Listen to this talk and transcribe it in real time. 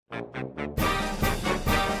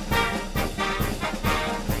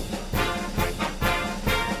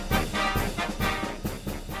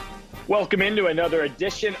Welcome into another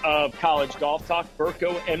edition of College Golf Talk.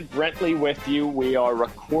 Burko and Brentley with you. We are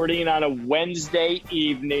recording on a Wednesday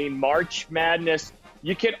evening. March Madness,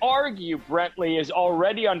 you could argue, Brentley, is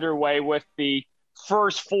already underway with the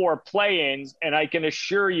first four play-ins, and I can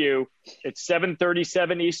assure you it's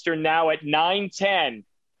 7:37 Eastern now at 9:10.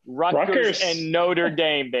 Rutgers and Notre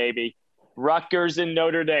Dame, baby. Rutgers and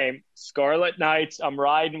Notre Dame. Scarlet Knights, I'm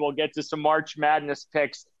riding. We'll get to some March Madness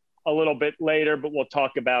picks a little bit later, but we'll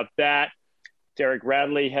talk about that. Derek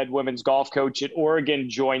Radley, head women's golf coach at Oregon,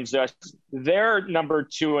 joins us. They're number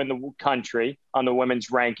 2 in the country on the women's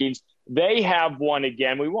rankings. They have won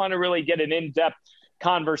again. We want to really get an in-depth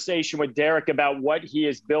conversation with Derek about what he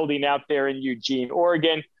is building out there in Eugene,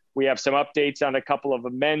 Oregon. We have some updates on a couple of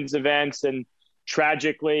men's events. And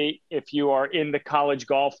tragically, if you are in the college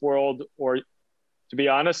golf world, or to be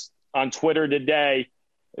honest, on Twitter today,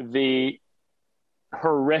 the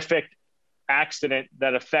horrific accident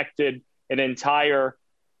that affected an entire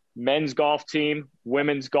men's golf team,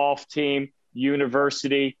 women's golf team,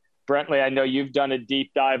 university. Brentley, I know you've done a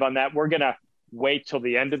deep dive on that. We're going to wait till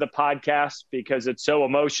the end of the podcast because it's so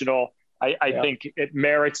emotional. I think it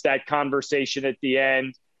merits that conversation at the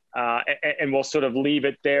end, and we'll sort of leave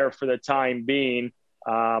it there for the time being.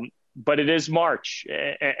 But it is March,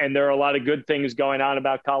 and there are a lot of good things going on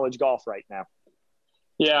about college golf right now.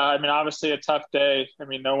 Yeah, I mean, obviously a tough day. I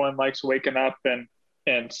mean, no one likes waking up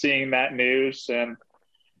and seeing that news. And,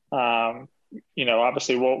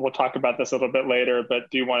 obviously we'll talk about this a little bit later,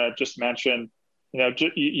 but do you want to just mention,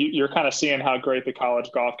 you're kind of seeing how great the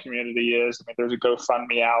college golf community is. I mean, there's a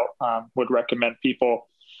GoFundMe out. Would recommend people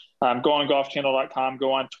go on golfchannel.com,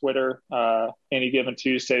 go on Twitter. Any Given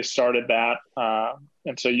Tuesday started that.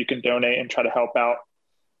 And so you can donate and try to help out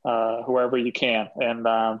whoever you can. And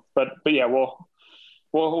but yeah,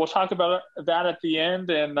 We'll talk about that at the end,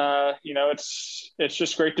 and it's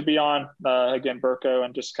just great to be on again, Burko,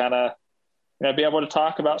 and just kind of be able to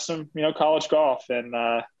talk about some college golf, and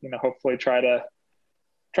hopefully try to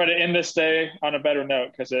end this day on a better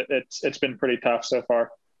note because it's been pretty tough so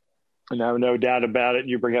far. No doubt about it.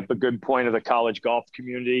 You bring up a good point of the college golf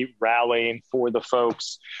community rallying for the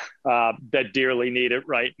folks that dearly need it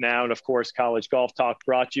right now. And, of course, College Golf Talk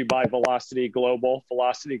brought to you by Velocity Global.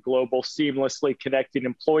 Velocity Global, seamlessly connecting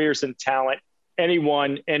employers and talent,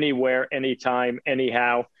 anyone, anywhere, anytime,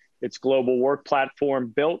 anyhow. It's global work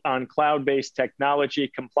platform built on cloud-based technology,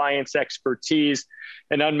 compliance expertise,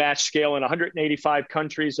 and unmatched scale in 185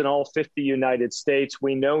 countries in all 50 United States.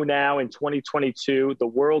 We know now in 2022, the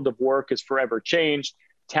world of work is forever changed.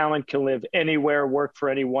 Talent can live anywhere, work for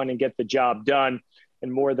anyone, and get the job done.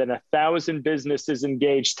 And more than 1,000 businesses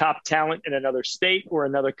engage top talent in another state or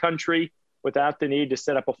another country without the need to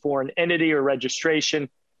set up a foreign entity or registration.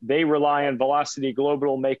 They rely on Velocity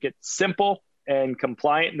Global to make it simple and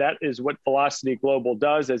compliant. That is what Velocity Global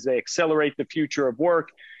does as they accelerate the future of work.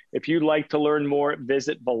 If you'd like to learn more,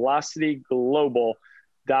 visit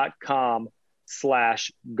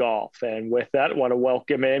velocityglobal.com/golf. And with that, I want to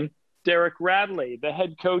welcome in Derek Radley, the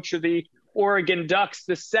head coach of the Oregon Ducks,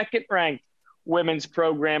 the second-ranked women's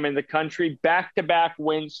program in the country, back-to-back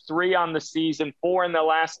wins, 3 on the season, 4 in the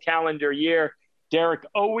last calendar year. Derek,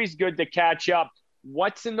 always good to catch up.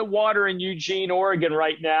 What's in the water in Eugene, Oregon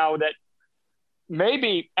right now that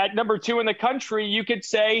maybe at number 2 in the country, you could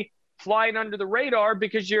say flying under the radar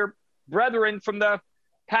because your brethren from the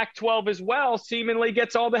Pac-12 as well seemingly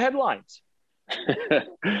gets all the headlines?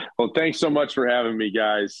 Well, thanks so much for having me,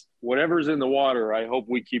 guys. Whatever's in the water, I hope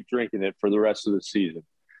we keep drinking it for the rest of the season.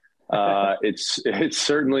 It's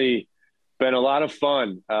certainly been a lot of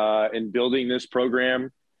fun in building this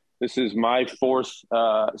program. This is my 4th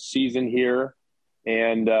season here.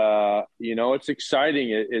 And, it's exciting.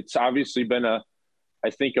 It's obviously been a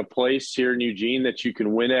place here in Eugene that you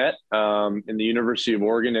can win at. And the University of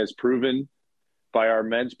Oregon has proven by our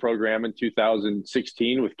men's program in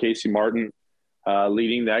 2016 with Casey Martin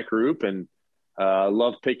leading that group. And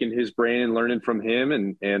love picking his brain and learning from him.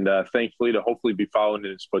 And thankfully to hopefully be following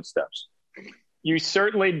in his footsteps. You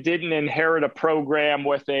certainly didn't inherit a program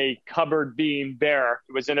with a cupboard being bare.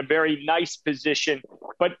 It was in a very nice position.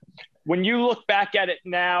 But when you look back at it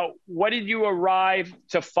now, what did you arrive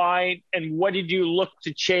to find and what did you look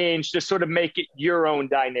to change to sort of make it your own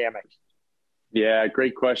dynamic? Yeah,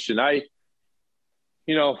 great question.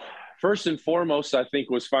 First and foremost, I think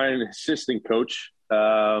was finding an assistant coach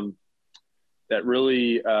that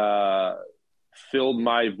really filled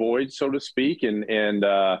my void, so to speak, and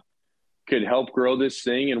could help grow this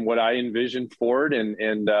thing and what I envisioned for it,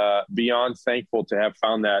 and beyond thankful to have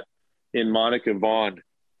found that in Monica Vaughn,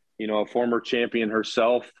 a former champion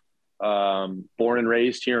herself, born and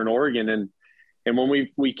raised here in Oregon. And when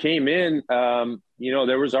we came in,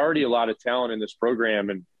 there was already a lot of talent in this program,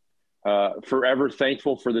 and forever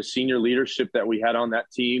thankful for the senior leadership that we had on that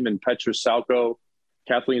team, and Petra Salko,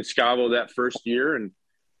 Kathleen Scavo that first year. And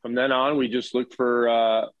from then on, we just looked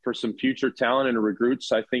for some future talent and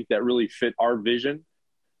recruits, I think, that really fit our vision,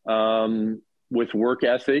 with work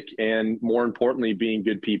ethic and, more importantly, being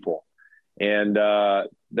good people. And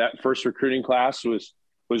that first recruiting class was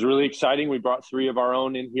really exciting. We brought 3 of our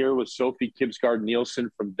own in here with Sophie Kibsgaard Nielsen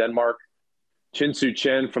from Denmark, Chin-Soo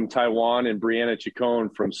Chen from Taiwan, and Brianna Chacon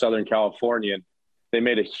from Southern California. And they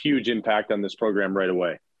made a huge impact on this program right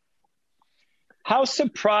away. How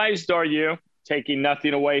surprised are you, taking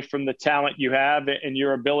nothing away from the talent you have and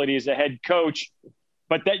your ability as a head coach,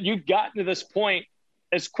 but that you've gotten to this point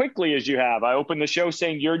as quickly as you have? I opened the show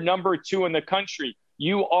saying you're number 2 in the country.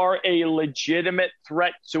 You are a legitimate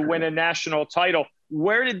threat to win a national title.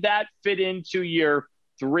 Where did that fit into your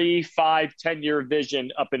 3, 5, 10-year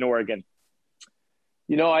vision up in Oregon?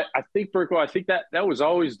 I think, Berko, that was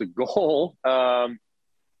always the goal.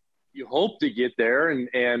 You hope to get there, and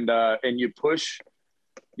you push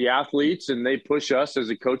the athletes, and they push us as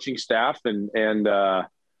a coaching staff, but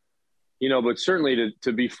certainly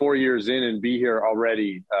to be 4 years in and be here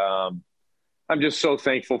already, I'm just so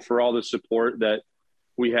thankful for all the support that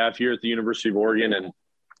we have here at the University of Oregon, and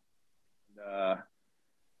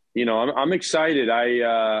I'm excited.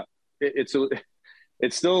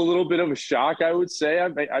 It's still a little bit of a shock, I would say.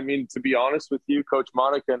 I mean, to be honest with you, Coach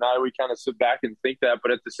Monica and I, we kind of sit back and think that.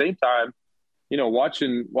 But at the same time,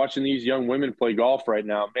 watching these young women play golf right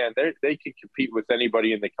now, man, they can compete with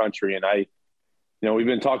anybody in the country. And we've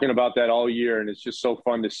been talking about that all year, and it's just so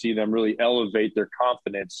fun to see them really elevate their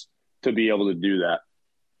confidence to be able to do that.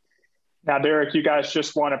 Now, Derek, you guys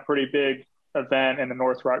just won a pretty big event in the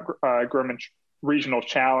Northrop Grumman Regional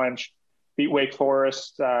Challenge. Beat Wake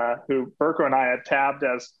Forest, who Berko and I had tabbed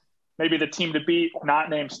as maybe the team to beat, not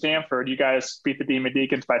named Stanford. You guys beat the Demon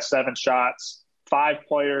Deacons by 7 shots, 5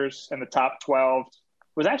 players in the top 12.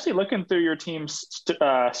 Was actually looking through your team's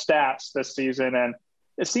stats this season, and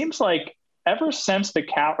it seems like ever since the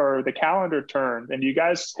calendar turned and you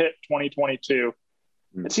guys hit 2022,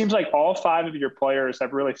 it seems like all 5 of your players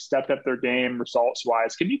have really stepped up their game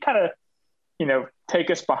results-wise. Can you kind of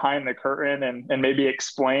take us behind the curtain and maybe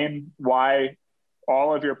explain why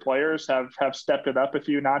all of your players have stepped it up a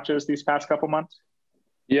few notches these past couple months?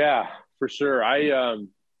 Yeah, for sure. I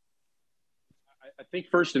think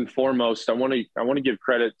first and foremost, I want to give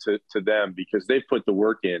credit to them because they put the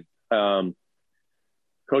work in.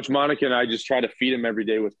 Coach Monica and I just try to feed them every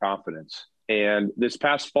day with confidence. And this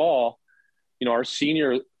past fall, our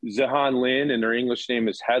senior Zehan Lin, and her English name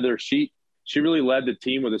is Heather, she really led the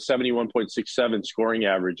team with a 71.67 scoring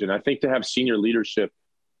average. And I think to have senior leadership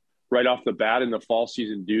right off the bat in the fall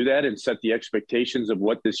season do that and set the expectations of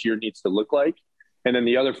what this year needs to look like. And then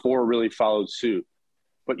the other 4 really followed suit.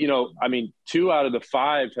 But, 2 out of the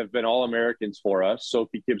 5 have been All-Americans for us.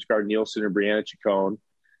 Sophie Kibsgaard Nielsen and Brianna Chacon.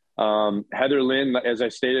 Heather Lin, as I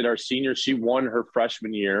stated, our senior, she won her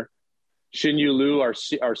freshman year. Xinyu Liu,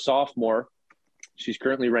 our sophomore, she's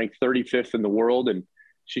currently ranked 35th in the world, and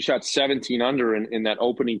she shot 17 under in that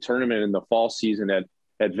opening tournament in the fall season at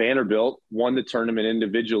Vanderbilt, won the tournament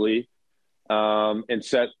individually, and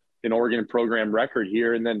set an Oregon program record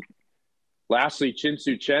here. And then lastly,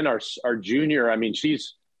 Chin-Soo Chen, our junior,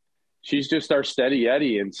 she's just our steady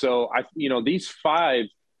Eddie. And so these 5,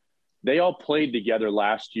 they all played together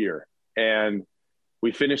last year, and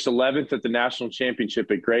we finished 11th at the national championship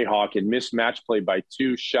at Greyhawk and missed match play by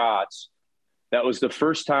 2 shots. That was the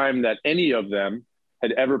first time that any of them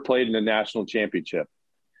had ever played in a national championship.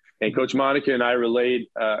 And Coach Monica and I relayed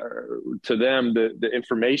to them the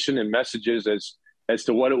information and messages as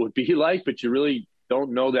to what it would be like, but you really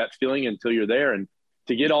don't know that feeling until you're there. And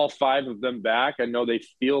to get all 5 of them back, I know they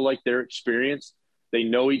feel like they're experienced. They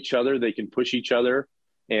know each other. They can push each other.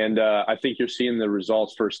 And I think you're seeing the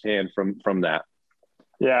results firsthand from that.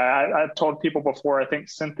 Yeah, I've told people before, I think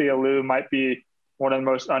Cynthia Liu might be one of the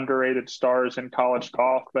most underrated stars in college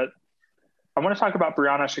golf, but I want to talk about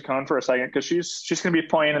Brianna Chacon for a second because she's going to be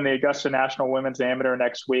playing in the Augusta National Women's Amateur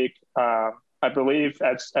next week. I believe,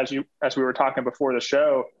 as we were talking before the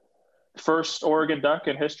show, first Oregon Duck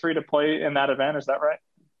in history to play in that event. Is that right?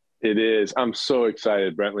 It is. I'm so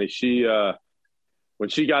excited, Brentley. She when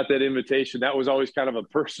she got that invitation, that was always kind of a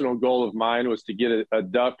personal goal of mine, was to get a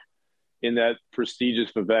duck in that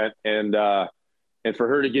prestigious event. And And for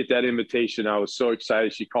her to get that invitation, I was so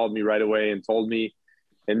excited. She called me right away and told me.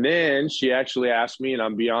 And then she actually asked me, and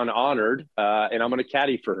I'm beyond honored, and I'm going to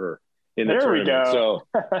caddy for her in the tournament. So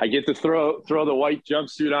I get to throw the white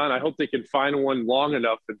jumpsuit on. I hope they can find one long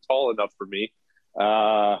enough and tall enough for me.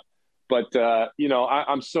 But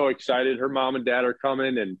I'm so excited. Her mom and dad are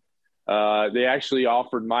coming, and they actually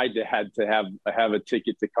offered my dad to have a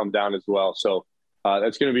ticket to come down as well. So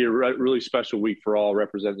that's going to be a really special week for all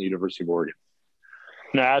representing the University of Oregon.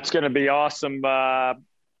 No, it's going to be awesome.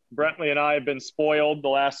 Brentley and I have been spoiled the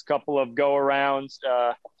last couple of go-arounds.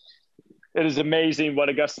 It is amazing what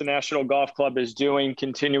Augusta National Golf Club is doing,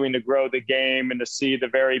 continuing to grow the game and to see the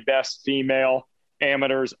very best female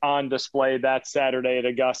amateurs on display that Saturday at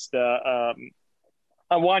Augusta.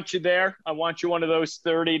 I want you there. I want you one of those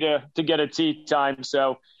 30 to get a tee time.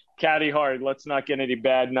 So caddy hard. Let's not get any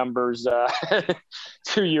bad numbers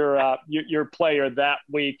to your player that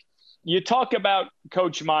week. You talk about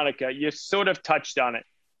Coach Monica. You sort of touched on it.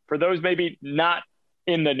 For those maybe not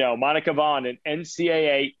in the know, Monica Vaughn, an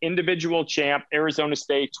NCAA individual champ, Arizona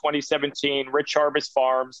State 2017, Rich Harvest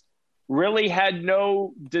Farms, really had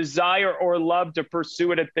no desire or love to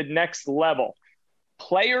pursue it at the next level.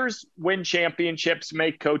 Players win championships,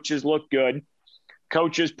 make coaches look good.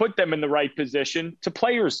 Coaches put them in the right position to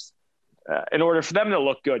players in order for them to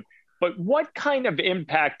look good. But what kind of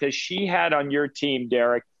impact has she had on your team,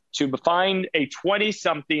 Derek, to find a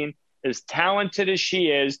 20-something as talented as she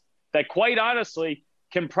is, that quite honestly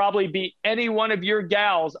can probably beat any one of your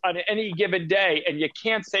gals on any given day? And you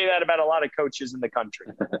can't say that about a lot of coaches in the country.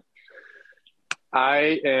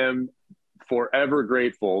 I am forever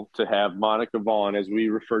grateful to have Monica Vaughn, as we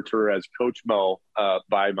refer to her as Coach Mo,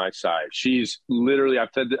 by my side. She's literally, I've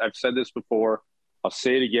said this before, I'll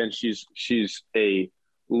say it again, she's a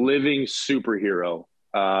living superhero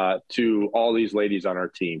to all these ladies on our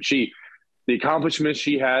team. The accomplishments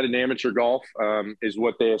she had in amateur golf is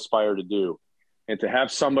what they aspire to do. And to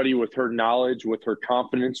have somebody with her knowledge, with her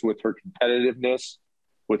confidence, with her competitiveness,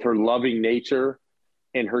 with her loving nature,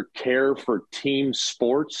 and her care for team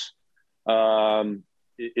sports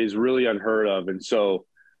is really unheard of. And so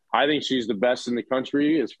I think she's the best in the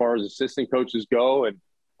country as far as assistant coaches go. And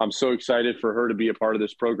I'm so excited for her to be a part of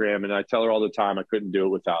this program. And I tell her all the time, I couldn't do it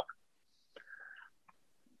without her.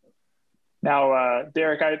 Now,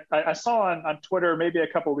 Derek, I saw on Twitter maybe a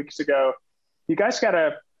couple of weeks ago, you guys got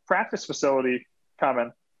a practice facility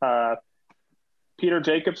coming. Peter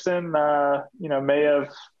Jacobson, may have,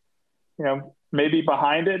 maybe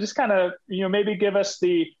behind it. Just kind of, maybe give us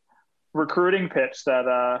the recruiting pitch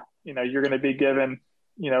that, you're going to be giving,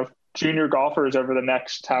 junior golfers over the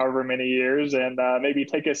next however many years, and maybe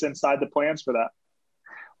take us inside the plans for that.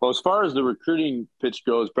 Well, as far as the recruiting pitch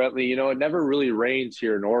goes, Brentley, it never really rains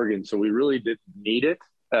here in Oregon, so we really didn't need it.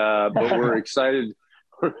 But we're excited.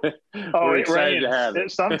 We're excited to have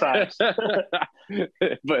it sometimes.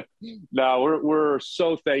 But no, we're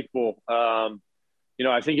so thankful.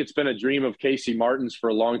 I think it's been a dream of Casey Martin's for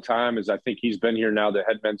a long time, as I think he's been here now, the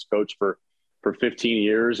head men's coach for 15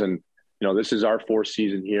 years. And, this is our fourth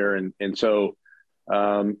season here. And so,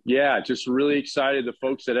 just really excited. The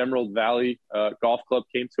folks at Emerald Valley Golf Club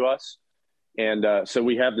came to us and said,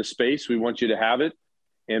 we have the space. We want you to have it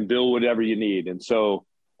and build whatever you need. And so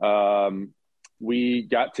we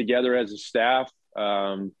got together as a staff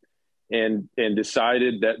and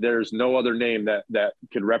decided that there's no other name that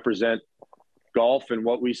could represent golf and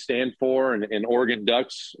what we stand for and Oregon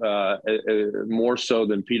Ducks more so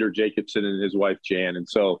than Peter Jacobson and his wife, Jan. And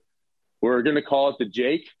so we're going to call it the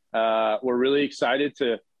Jake. We're really excited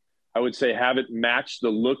to, I would say, have it match the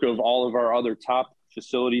look of all of our other top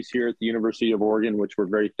facilities here at the University of Oregon, which we're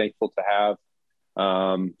very thankful to have.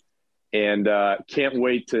 And can't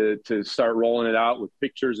wait to start rolling it out with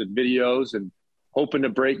pictures and videos, and hoping to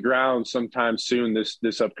break ground sometime soon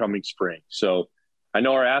this upcoming spring. So I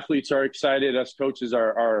know our athletes are excited. Us coaches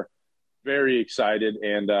are very excited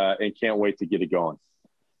and can't wait to get it going.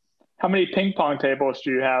 How many ping pong tables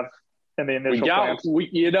do you have in the initial plans?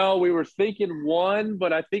 We were thinking one,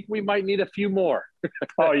 but I think we might need a few more.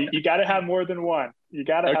 Oh, you got to have more than one. You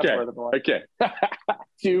got to have more than one. Okay.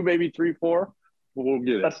 2, maybe 3, 4. We'll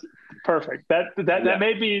get it. That's perfect. That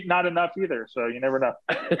may be not enough either. So you never know.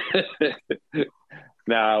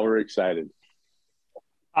 Nah, we're excited.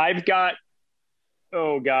 I've got,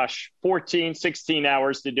 14, 16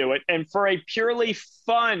 hours to do it. And for a purely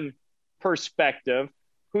fun perspective,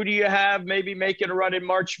 who do you have maybe making a run in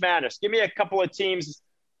March Madness? Give me a couple of teams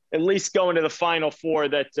at least going to the Final Four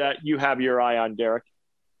that you have your eye on, Derek.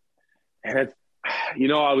 And,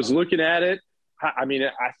 I was looking at it. I mean,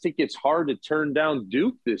 I think it's hard to turn down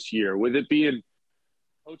Duke this year with it being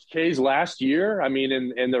Coach K's last year. I mean,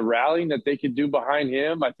 in the rallying that they could do behind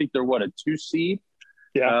him, I think they're a 2 seed.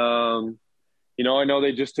 Yeah. I know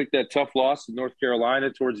they just took that tough loss to North Carolina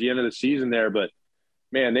towards the end of the season there, but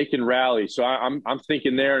man, they can rally. So I'm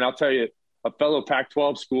thinking there, and I'll tell you, a fellow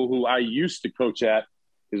Pac-12 school who I used to coach at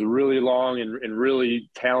is really long and really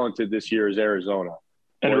talented this year is Arizona.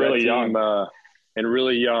 And really young. And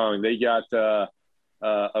really young. They got a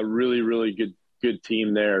really, really good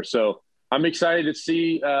team there. So I'm excited to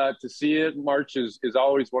see it. March is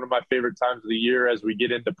always one of my favorite times of the year as we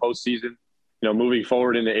get into postseason, moving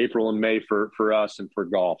forward into April and May for us and for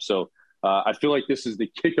golf. So I feel like this is the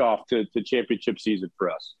kickoff to championship season for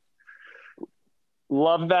us.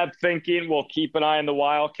 Love that thinking. We'll keep an eye on the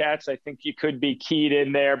Wildcats. I think you could be keyed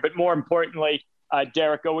in there. But more importantly,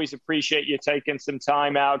 Derek, always appreciate you taking some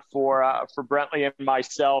time out for Brentley and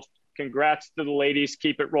myself. Congrats to the ladies.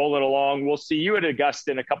 Keep it rolling along. We'll see you at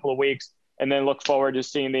Augusta in a couple of weeks, and then look forward to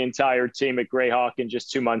seeing the entire team at Grayhawk in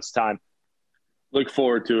just 2 months' time. Look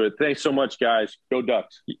forward to it. Thanks so much, guys. Go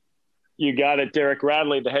Ducks. You got it, Derek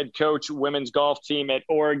Radley, the head coach, women's golf team at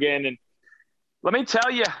Oregon. And let me tell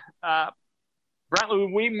you,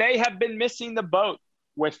 Brentley, we may have been missing the boat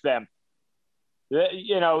with them.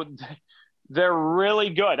 They're really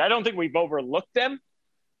good. I don't think we've overlooked them,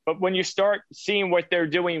 but when you start seeing what they're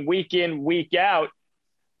doing week in, week out,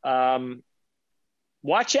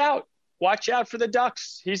 watch out. Watch out for the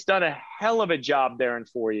Ducks. He's done a hell of a job there in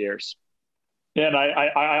 4 years. Yeah, and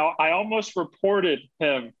I almost reported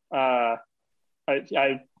him. I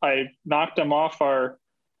knocked him off our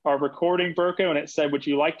recording, Burko, and it said, "Would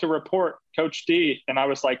you like to report Coach D?" And I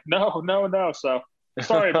was like, no. So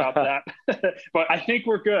sorry about that. But I think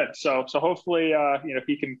we're good. So hopefully,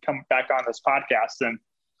 he can come back on this podcast and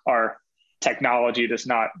our technology does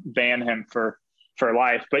not ban him for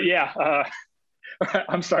life. But yeah,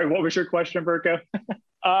 I'm sorry. What was your question, Burko?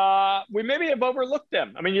 We maybe have overlooked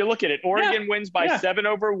them. I mean, you look at it. Oregon wins by 7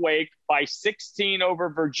 over Wake, by 16 over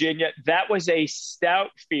Virginia. That was a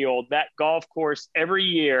stout field. That golf course every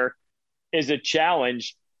year is a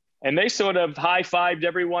challenge. And they sort of high-fived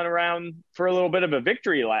everyone around for a little bit of a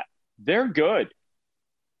victory lap. They're good.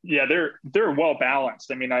 Yeah, they're well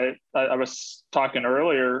balanced. I mean, I was talking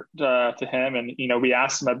earlier to him, and we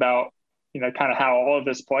asked him about kind of how all of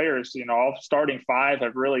his players, all starting 5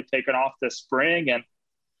 have really taken off this spring, and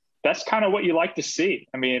that's kind of what you like to see.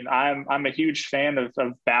 I mean, I'm a huge fan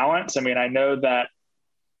of balance. I mean, I know that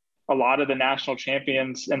a lot of the national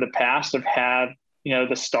champions in the past have had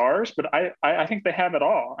the stars, but I think they have it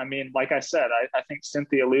all. I mean, like I said, I think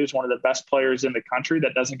Cynthia Liu is one of the best players in the country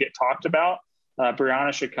that doesn't get talked about.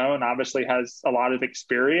 Brianna Chacon obviously has a lot of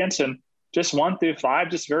experience, and just 1 through 5,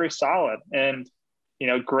 just very solid. And,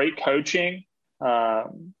 great coaching,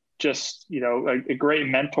 just, a great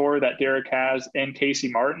mentor that Derek has in Casey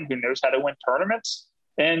Martin, who knows how to win tournaments.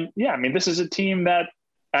 And yeah, I mean, this is a team that,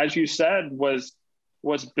 as you said, was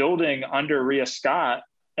building under Rhea Scott,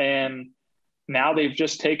 and now they've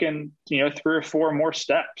just taken, 3 or 4 more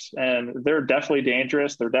steps, and they're definitely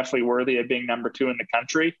dangerous. They're definitely worthy of being number 2 in the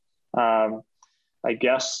country. I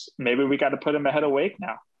guess maybe we got to put them ahead of Wake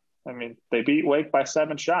now. I mean, they beat Wake by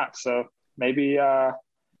 7 shots. So maybe,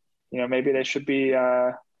 maybe they should be,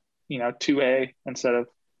 2A instead of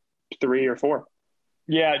 3 or 4.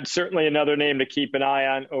 Yeah, certainly another name to keep an eye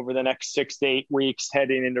on over the next 6 to 8 weeks,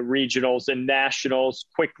 heading into regionals and nationals.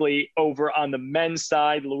 Quickly over on the men's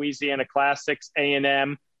side, Louisiana Classics,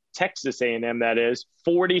 A&M, Texas A&M, that is,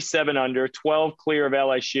 47 under, 12 clear of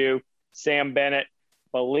LSU. Sam Bennett,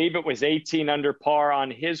 believe it was 18 under par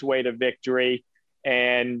on his way to victory.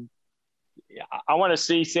 And I want to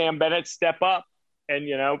see Sam Bennett step up and,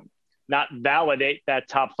 not validate that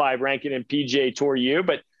top 5 ranking in PGA Tour U,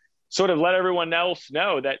 but sort of let everyone else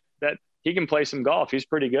know that he can play some golf. He's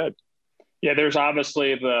pretty good. Yeah, there's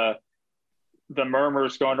obviously the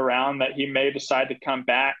murmurs going around that he may decide to come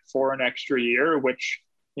back for an extra year, which,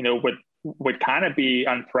 would kind of be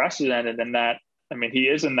unprecedented in that. I mean, he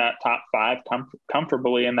is in that top 5,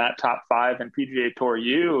 comfortably in that top 5 in PGA Tour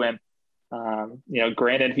U. And,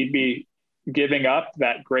 granted, he'd be giving up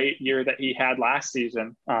that great year that he had last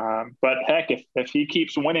season. But heck, if he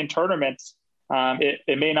keeps winning tournaments,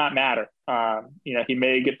 it may not matter. He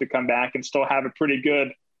may get to come back and still have a pretty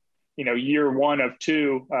good, year 1 of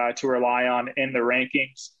 2 to rely on in the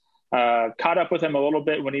rankings. Caught up with him a little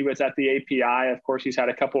bit when he was at the API. Of course, he's had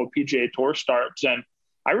a couple of PGA Tour starts. And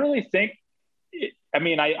I really think,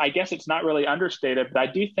 I guess it's not really understated, but I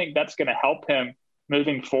do think that's going to help him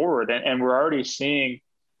moving forward. And we're already seeing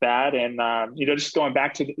that. And, just going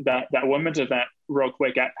back to that women's event real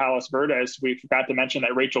quick at Palos Verdes, we forgot to mention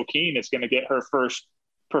that Rachel Keane is going to get her first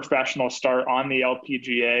professional start on the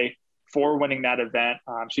LPGA for winning that event.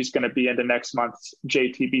 She's going to be into next month's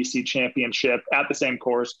JTBC Championship at the same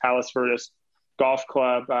course, Palos Verdes Golf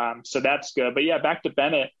Club. So that's good. But yeah, back to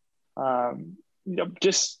Bennett.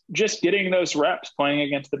 Just getting those reps, playing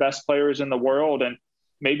against the best players in the world, and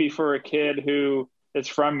maybe for a kid who is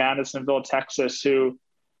from Madisonville, Texas, who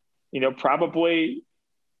probably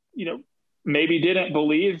maybe didn't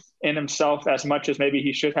believe in himself as much as maybe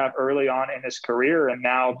he should have early on in his career. And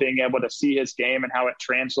now being able to see his game and how it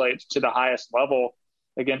translates to the highest level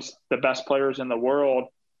against the best players in the world,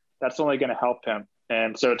 that's only going to help him.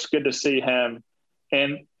 And so it's good to see him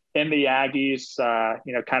in the Aggies,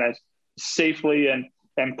 kind of safely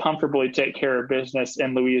and comfortably take care of business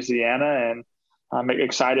in Louisiana. And I'm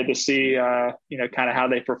excited to see, kind of how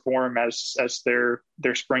they perform as their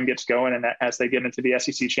spring gets going and as they get into the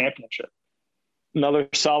SEC championship. Another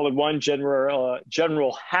solid one,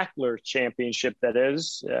 General Hackler Championship, that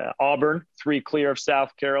is. Auburn, 3 clear of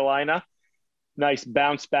South Carolina. Nice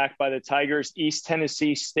bounce back by the Tigers. East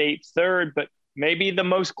Tennessee State, 3rd. But maybe the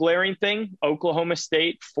most glaring thing, Oklahoma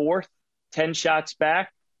State, 4th, 10 shots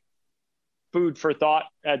back. Food for thought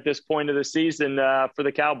at this point of the season for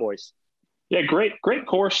the Cowboys. Yeah, great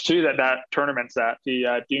course, too, that tournament's at.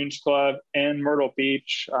 The Dunes Club in Myrtle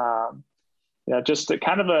Beach. Just a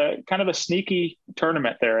kind of a sneaky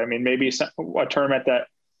tournament there. I mean, maybe a tournament that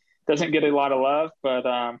doesn't get a lot of love, but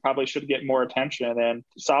probably should get more attention. And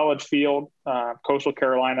solid field. Coastal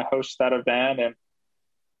Carolina hosts that event. And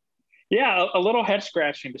yeah, a little head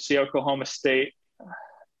scratching to see Oklahoma State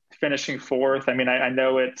finishing 4th. I mean, I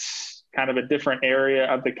know it's kind of a different area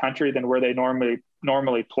of the country than where they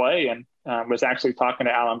normally play. And was actually talking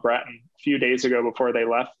to Alan Bratton a few days ago before they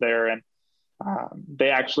left there. And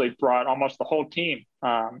they actually brought almost the whole team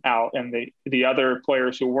out, and the other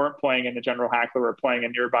players who weren't playing in the General Hackler were playing a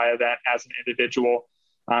nearby event as an individual.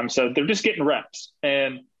 So they're just getting reps.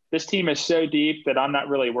 And this team is so deep that I'm not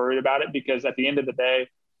really worried about it, because at the end of the day,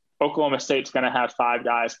 Oklahoma State's going to have 5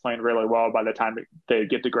 guys playing really well by the time they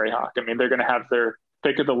get to Grayhawk. I mean, they're going to have their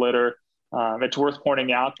pick of the litter. It's worth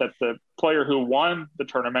pointing out that the player who won the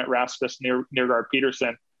tournament, Rasmus Nørgaard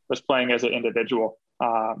Peterson, was playing as an individual.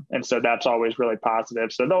 And so that's always really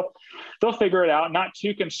positive. So they'll figure it out. Not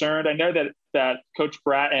too concerned. I know that Coach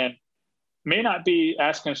Bratton may not be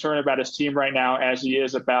as concerned about his team right now as he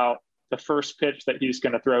is about the first pitch that he's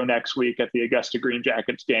going to throw next week at the Augusta Green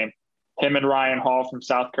Jackets game. Him and Ryan Hall from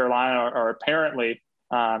South Carolina are apparently,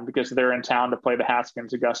 because they're in town to play the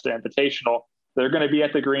Haskins Augusta Invitational, they're going to be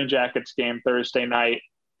at the Green Jackets game Thursday night,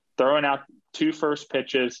 throwing out 2 first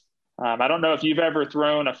pitches. I don't know if you've ever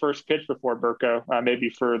thrown a first pitch before, Burko, maybe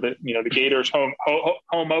for the Gators home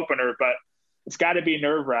opener, but it's got to be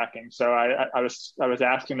nerve wracking. So I was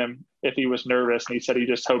asking him if he was nervous, and he said he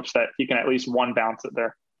just hopes that he can at least one bounce it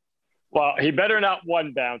there. Well, he better not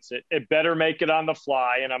one bounce it. It better make it on the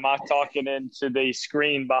fly. And I'm not talking into the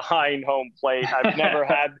screen behind home plate. I've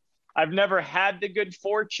never had the good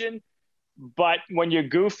fortune, but when you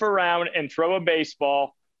goof around and throw a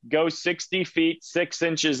baseball, go 60 feet, 6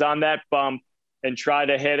 inches on that bump and try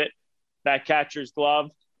to hit it, that catcher's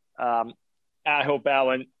glove. I hope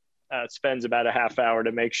Alan spends about a half hour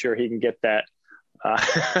to make sure he can get that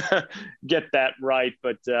right.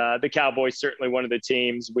 But the Cowboys, certainly one of the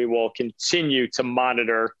teams we will continue to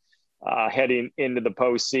monitor heading into the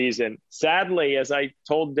postseason. Sadly, as I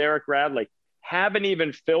told Derek Radley, haven't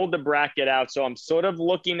even filled the bracket out. So I'm sort of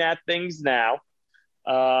looking at things now.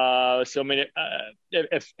 So I mean,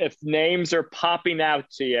 if names are popping out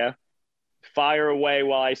to you, fire away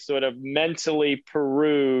while I sort of mentally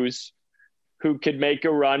peruse who could make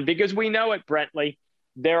a run, because we know at Brentley,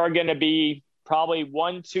 there are going to be probably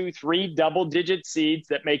 1, 2, 3 double-digit seeds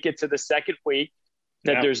that make it to the second week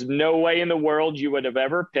that there's no way in the world you would have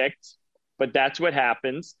ever picked, but that's what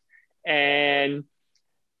happens. And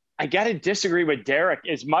I got to disagree with Derek.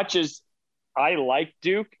 As much as I like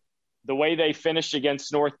Duke, the way they finished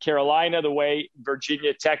against North Carolina, the way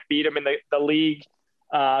Virginia Tech beat them in the league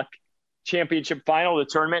championship final, the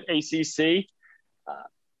tournament, ACC,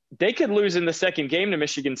 they could lose in the second game to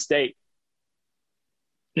Michigan State.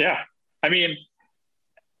 Yeah. I mean,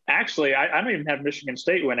 actually, I don't even have Michigan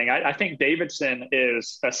State winning. I think Davidson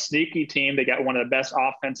is a sneaky team. They got one of the best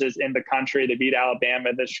offenses in the country. They beat Alabama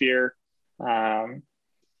this year. I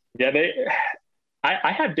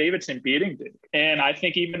have Davidson beating Duke. And I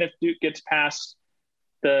think even if Duke gets past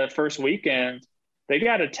the first weekend, they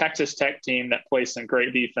got a Texas Tech team that plays some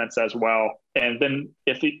great defense as well. And then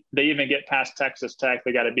if they even get past Texas Tech,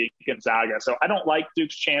 they got to beat Gonzaga. So I don't like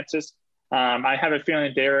Duke's chances. I have a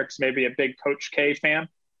feeling Derek's maybe a big Coach K fan.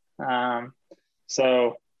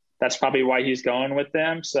 So that's probably why he's going with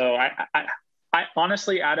them. So I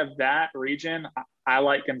honestly, out of that region, I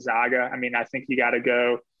like Gonzaga. I mean, I think you got to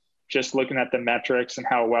go just looking at the metrics and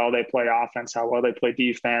how well they play offense, how well they play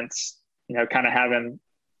defense, kind of having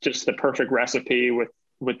just the perfect recipe with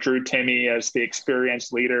Drew Timme as the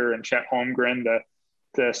experienced leader and Chet Holmgren,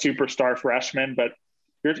 the superstar freshman. But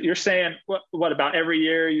you're saying what about every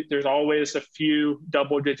year? There's always a few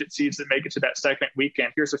double-digit seeds that make it to that second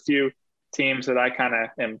weekend. Here's a few teams that I kind of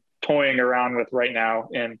am toying around with right now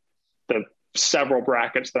in the several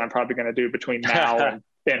brackets that I'm probably going to do between now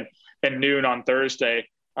and noon on Thursday.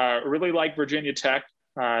 Really like Virginia Tech,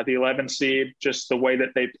 the 11 seed, just the way that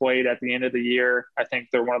they played at the end of the year. I think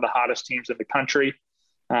they're one of the hottest teams in the country.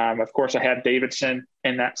 Of course, I had Davidson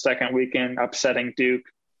in that second weekend, upsetting Duke.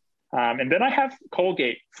 And then I have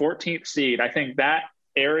Colgate, 14th seed. I think that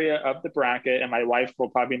area of the bracket, and my wife will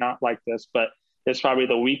probably not like this, but it's probably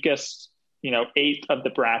the weakest, 8th of the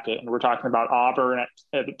bracket. And we're talking about Auburn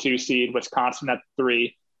at the 2 seed, Wisconsin at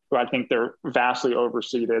 3, who I think they're vastly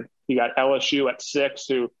overseeded. You got LSU at 6,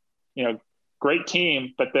 who, great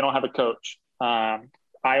team, but they don't have a coach.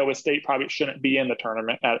 Iowa State probably shouldn't be in the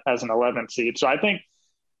tournament as an 11th seed. So I think,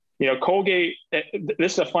 Colgate,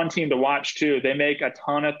 this is a fun team to watch too. They make a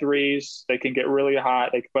ton of threes. They can get really hot.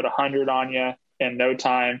 They can put 100 on you in no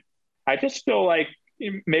time. I just feel like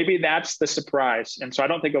maybe that's the surprise. And so I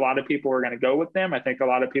don't think a lot of people are going to go with them. I think a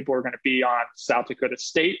lot of people are going to be on South Dakota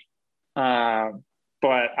State.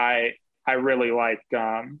 But I really like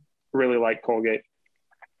Colgate.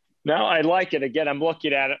 No, I like it. Again, I'm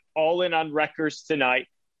looking at it all in on Rutgers tonight.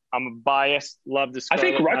 I'm biased. Love the Scarlet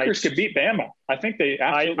I think Rutgers Knights. Could beat Bama. I think they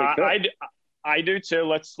absolutely could. I do too.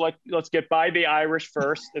 Let's get by the Irish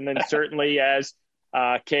first, and then certainly as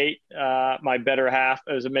Kate, my better half,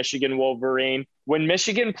 as a Michigan Wolverine. When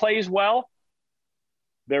Michigan plays well,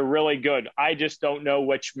 they're really good. I just don't know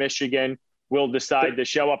which Michigan will decide to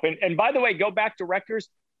show up. And by the way, go back to Rutgers.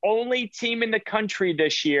 Only team in the country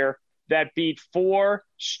this year that beat 4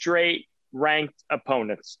 straight ranked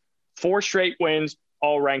opponents. 4 straight wins.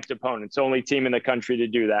 All ranked opponents, only team in the country to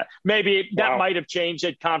do that. Maybe that might have changed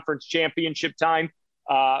at conference championship time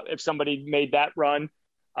if somebody made that run.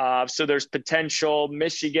 So there's potential.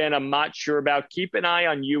 Michigan, I'm not sure about. Keep an eye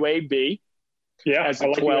on UAB as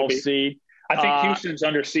a 12 seed. I think Houston's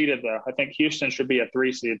underseeded, though. I think Houston should be a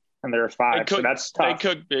 3 seed, and they're a 5, so that's tough.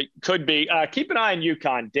 It could be. Keep an eye on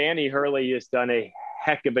UConn. Danny Hurley has done a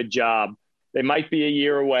heck of a job. They might be a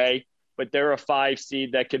year away, but they're a 5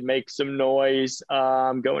 seed that could make some noise.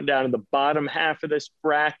 Going down to the bottom half of this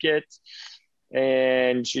bracket.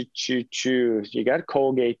 And you got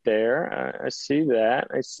Colgate there. I see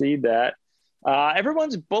that.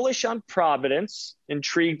 Everyone's bullish on Providence.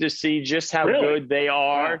 Intrigued to see just how good they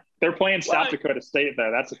are. Yeah. They're playing South Dakota State,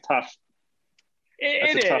 though. That's a tough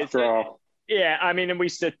draw. Yeah, I mean, and we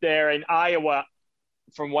sit there in Iowa.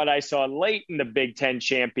 From what I saw late in the Big Ten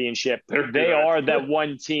championship, they are that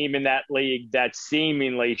one team in that league that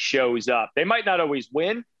seemingly shows up. They might not always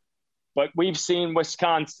win, but we've seen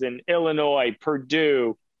Wisconsin, Illinois,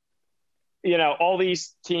 Purdue, all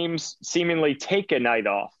these teams seemingly take a night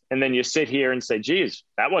off. And then you sit here and say, geez,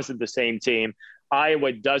 that wasn't the same team.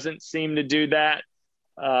 Iowa doesn't seem to do that.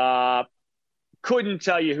 Couldn't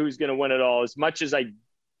tell you who's going to win it all. As much as I'm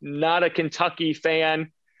not a Kentucky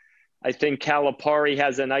fan, I think Calipari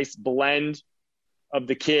has a nice blend of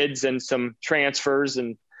the kids and some transfers,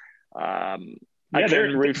 and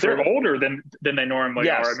they're older than they normally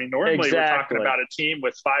are. I mean, normally we're talking about a team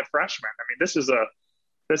with 5 freshmen. I mean,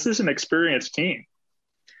 this is an experienced team.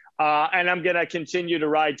 And I'm going to continue to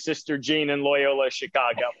ride Sister Jean and Loyola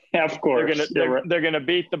Chicago. Yeah, of course, they're going to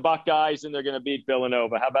beat the Buckeyes and they're going to beat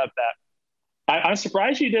Villanova. How about that? I'm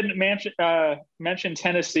surprised you didn't mention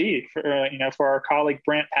Tennessee for our colleague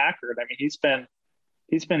Brant Packard. I mean, he's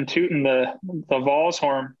been tooting the Vols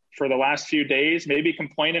horn for the last few days, maybe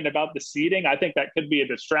complaining about the seeding. I think that could be a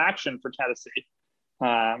distraction for Tennessee.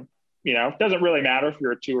 It doesn't really matter if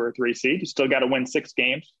you're a 2 or a 3 seed. You still got to win 6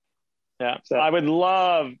 games. Yeah, so I would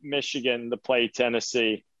love Michigan to play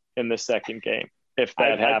Tennessee in the second game if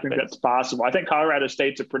that happens. I think that's possible. I think Colorado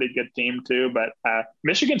State's a pretty good team too, but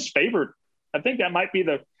Michigan's favored. I think that might be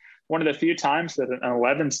one of the few times that an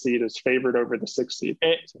 11 seed is favored over the 6 seed.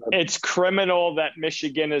 It's criminal that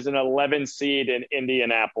Michigan is an 11 seed in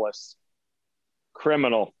Indianapolis.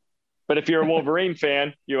 Criminal. But if you're a Wolverine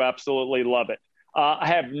fan, you absolutely love it. I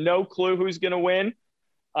have no clue who's going to win.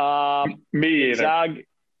 Me either.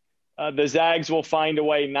 The Zags will find a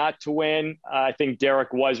way not to win. I think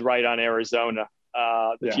Derek was right on Arizona.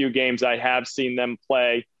 The few games I have seen them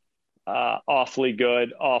play, awfully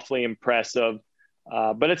good, awfully impressive.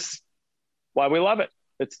 But it's why we love it.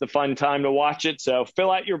 It's the fun time to watch it. So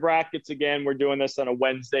fill out your brackets again. We're doing this on a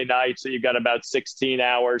Wednesday night, so you've got about 16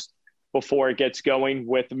 hours before it gets going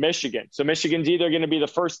with Michigan. So Michigan's either going to be the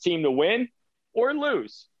first team to win or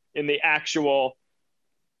lose in the actual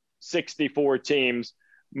 64 teams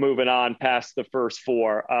moving on past the first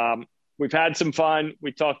four. We've had some fun.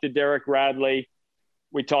 We talked to Derek Radley.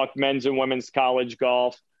 We talked men's and women's college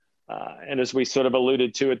golf. And as we sort of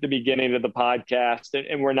alluded to at the beginning of the podcast,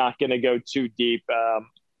 and we're not going to go too deep,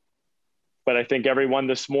 but I think everyone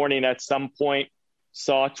this morning at some point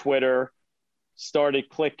saw Twitter, started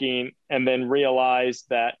clicking, and then realized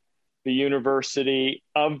that the University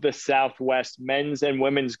of the Southwest men's and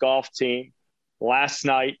women's golf team last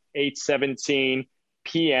night, 8:17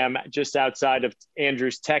 p.m., just outside of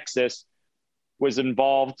Andrews, Texas, was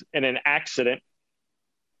involved in an accident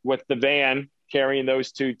with the van carrying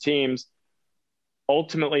those two teams.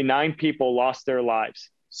 Ultimately, 9 people lost their lives,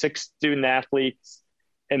 6 student athletes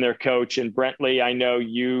and their coach. And Brentley, I know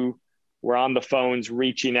you were on the phones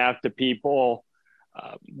reaching out to people.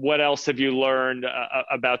 What else have you learned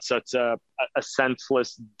about such a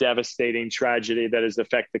senseless, devastating tragedy that has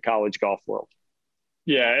affected the college golf world?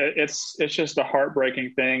 Yeah, it's just a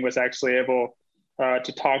heartbreaking thing. Was actually able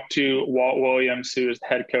to talk to Walt Williams, who is the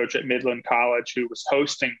head coach at Midland College, who was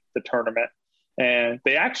hosting the tournament. And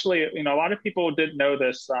they actually, a lot of people didn't know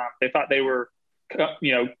this. They thought they were,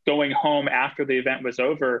 going home after the event was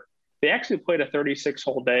over. They actually played a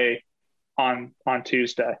 36-hole day on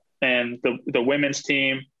Tuesday. And the women's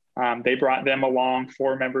team, they brought them along,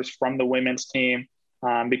 4 members from the women's team,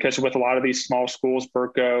 because with a lot of these small schools,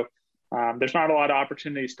 Burko, there's not a lot of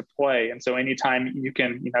opportunities to play. And so anytime you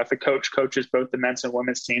can, if the coach coaches both the men's and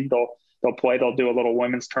women's team, they'll play, they'll do a little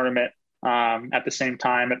women's tournament at the same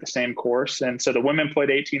time, at the same course. And so the women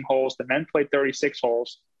played 18 holes, the men played 36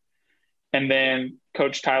 holes. And then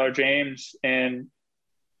Coach Tyler James and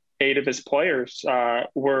 8 of his players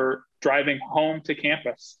were driving home to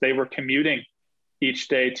campus. They were commuting each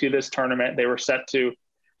day to this tournament. They were set to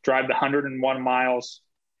drive the 101 miles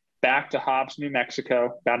back to Hobbs, New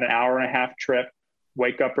Mexico, about an hour and a half trip,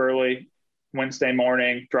 wake up early Wednesday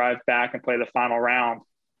morning, drive back and play the final round.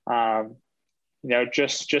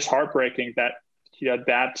 Just heartbreaking that,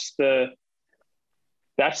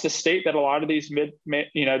 that's the state that a lot of these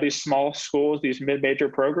these small schools, these mid-major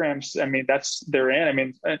programs, they're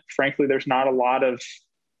in. Frankly, there's not a lot of,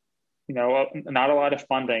 not a lot of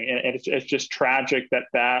funding, and it's just tragic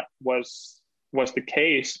that was the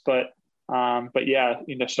case. But yeah,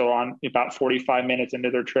 so on about 45 minutes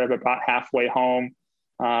into their trip, about halfway home,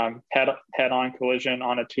 head-on collision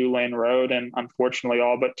on a 2-lane road, and unfortunately,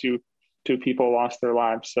 all but two people lost their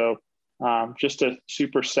lives. So just a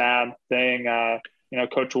super sad thing.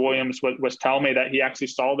 Coach Williams was telling me that he actually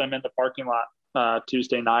saw them in the parking lot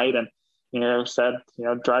Tuesday night, and said,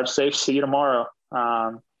 drive safe, see you tomorrow.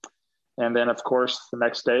 And then, of course, the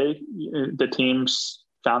next day, the teams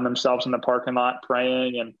found themselves in the parking lot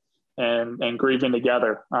praying and grieving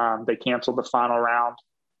together. They canceled the final round,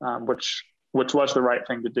 which was the right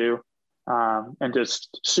thing to do, and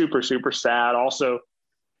just super, super sad. Also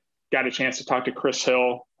got a chance to talk to Chris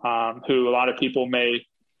Hill, who a lot of people may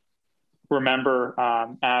remember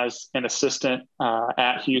as an assistant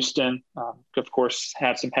at Houston. Of course,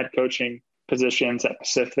 had some head coaching positions at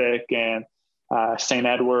Pacific and St.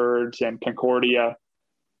 Edwards and Concordia.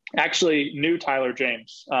 Actually knew Tyler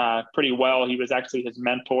James pretty well. He was actually his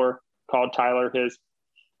mentor, called Tyler his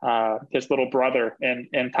little brother.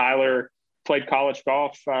 And Tyler played college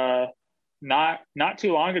golf not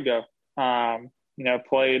too long ago.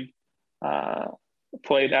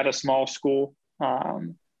 Played at a small school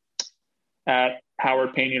at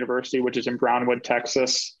Howard Payne University, which is in Brownwood,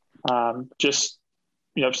 Texas. Just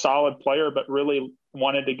solid player, but really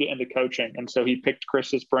wanted to get into coaching. And so he picked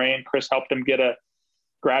Chris's brain. Chris helped him get a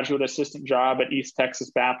graduate assistant job at East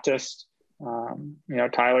Texas Baptist.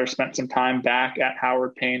 Tyler spent some time back at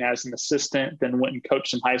Howard Payne as an assistant, then went and coached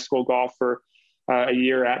some high school golf for a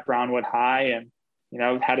year at Brownwood High, and,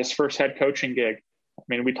 had his first head coaching gig.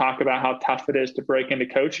 We talk about how tough it is to break into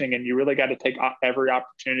coaching, and you really got to take every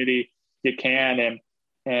opportunity you can.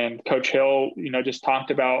 And Coach Hill, just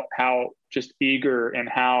talked about how just eager and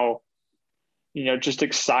how, just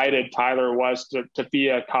excited Tyler was to be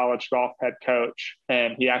a college golf head coach.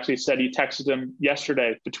 And he actually said he texted him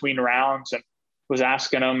yesterday between rounds and was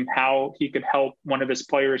asking him how he could help one of his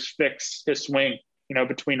players fix his swing,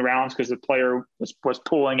 between rounds, because the player was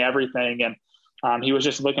pulling everything. And he was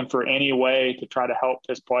just looking for any way to try to help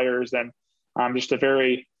his players. And just a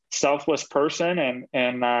very selfless person.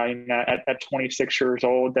 And at 26 years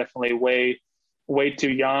old, definitely way way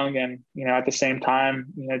too young. And, at the same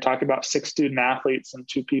time, talk about 6 student athletes and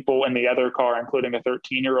 2 people in the other car, including a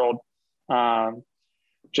 13-year-old,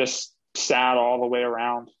 just sad all the way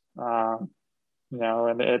around. And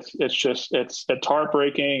it's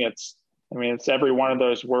heartbreaking. It's every one of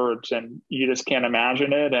those words, and you just can't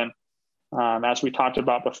imagine it. And as we talked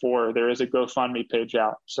about before, there is a GoFundMe page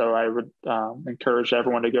out. So I would encourage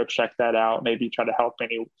everyone to go check that out, maybe try to help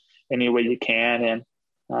any way you can.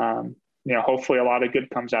 And, hopefully a lot of good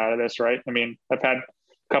comes out of this, right? I've had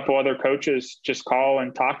a couple other coaches just call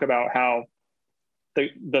and talk about how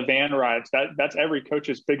the van rides, that's every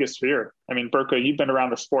coach's biggest fear. Burko, you've been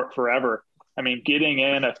around the sport forever. Getting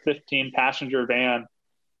in a 15-passenger van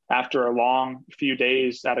after a long few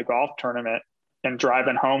days at a golf tournament and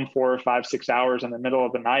driving home 4 or 5, 6 hours in the middle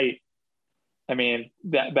of the night.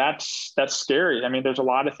 That's scary. There's a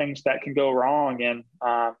lot of things that can go wrong. And,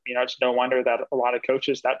 it's no wonder that a lot of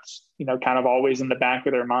coaches, that's, kind of always in the back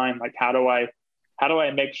of their mind. Like, how do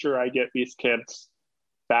I make sure I get these kids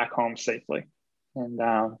back home safely? And,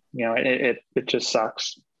 it just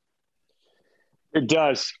sucks. It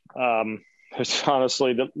does. There's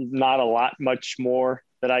honestly not a lot much more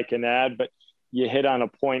that I can add, but you hit on a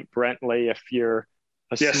point, Brentley. If you're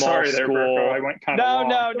a small sorry school, there, Burko. I went kind of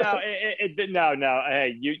long. No.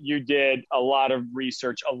 Hey, you did a lot of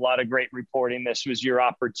research, a lot of great reporting. This was your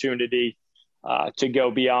opportunity to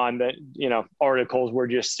go beyond the articles we're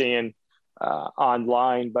just seeing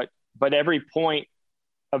online. But every point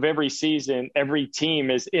of every season, every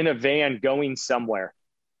team is in a van going somewhere.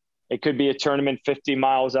 It could be a tournament 50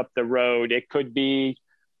 miles up the road. It could be,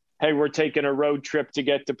 hey, we're taking a road trip to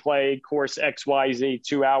get to play course XYZ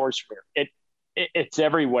 2 hours from here. It's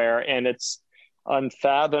everywhere, and it's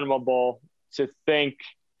unfathomable to think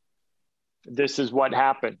this is what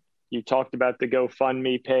happened. You talked about the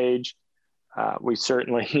GoFundMe page. We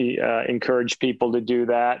certainly encourage people to do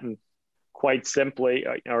that. And quite simply,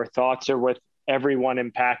 our thoughts are with everyone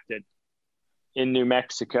impacted in New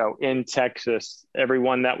Mexico, in Texas,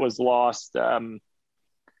 everyone that was lost.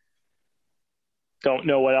 Don't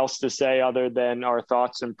know what else to say other than our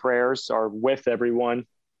thoughts and prayers are with everyone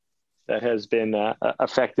that has been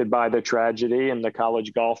affected by the tragedy, and the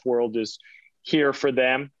college golf world is here for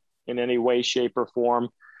them in any way, shape, or form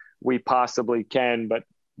we possibly can. But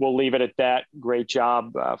we'll leave it at that. Great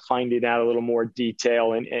job finding out a little more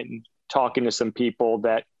detail and talking to some people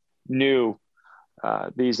that knew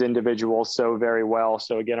these individuals so very well.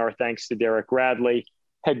 So again, our thanks to Derek Radley,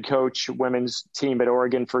 head coach, women's team at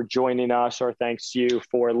Oregon, for joining us. Our thanks to you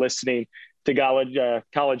for listening to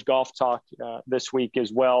College Golf Talk this week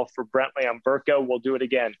as well. For Brentley, I'm Burko. We'll do it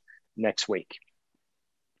again next week.